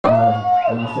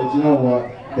and I said, you know what?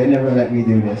 They never let me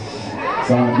do this,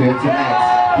 so I'm gonna do it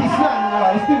tonight. He's smiling,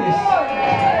 alright, let's do this.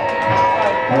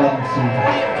 I love him too.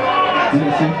 You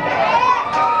know, see?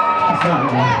 He's smiling,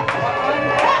 alright.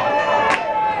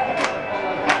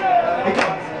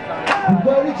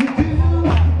 What did you do?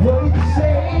 What did you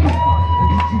say?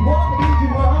 Did you want me? Did you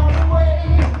run away?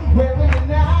 Where are you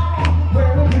now? Where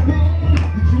have you been?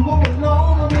 Did you go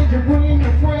alone or did you bring a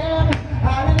friend? I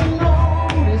didn't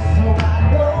notice, so I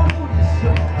noticed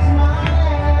you're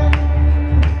smiling,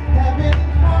 having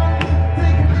fun,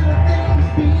 taking little things,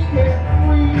 being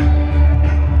carefree.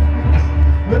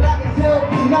 But I can tell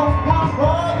you know how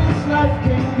hard this life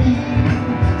can be.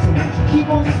 So won't you keep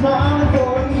on smiling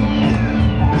for me?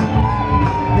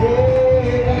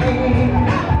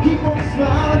 Keep on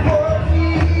smiling for me.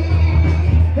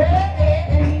 Hey,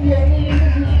 hey, yeah.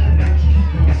 Keep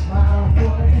on smiling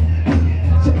for me.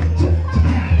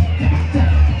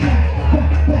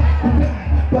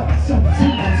 But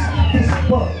sometimes this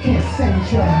world can't send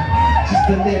you just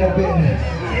a little bit.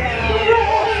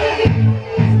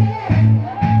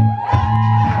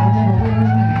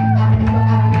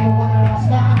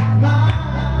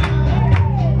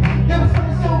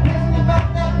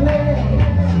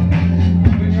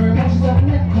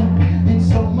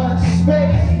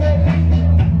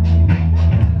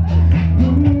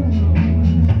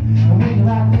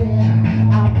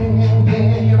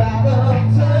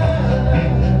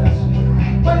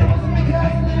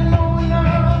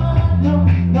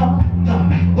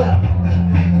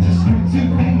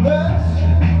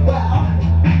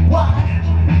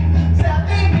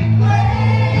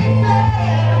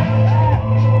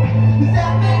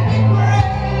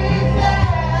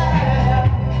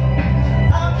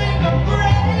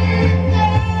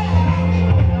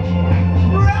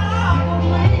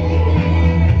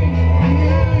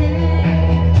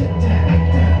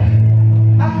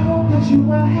 You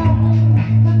are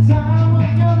having the time of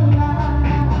your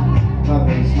life.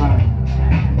 Another smile.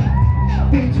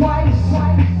 Think twice.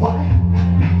 What?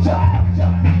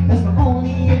 That's my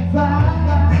only advice.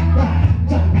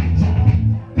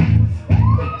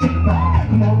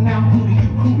 Come on now, who do you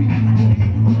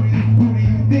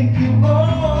think you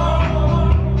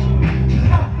are?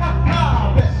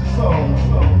 Bless your soul.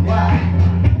 Why?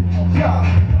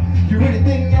 You really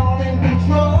think you're in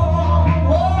control?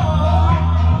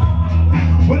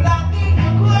 Well, I think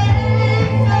you're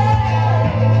crazy.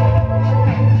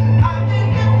 I think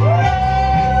you're crazy.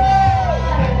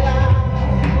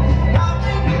 I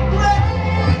think you're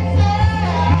crazy.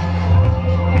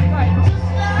 Just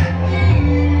like me.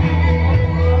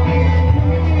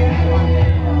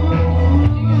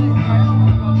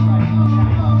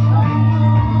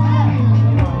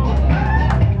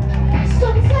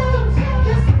 Sometimes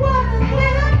just one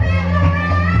little bit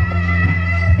around.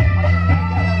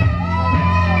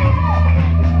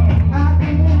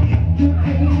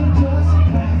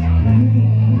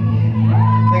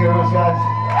 Thank you very much, guys.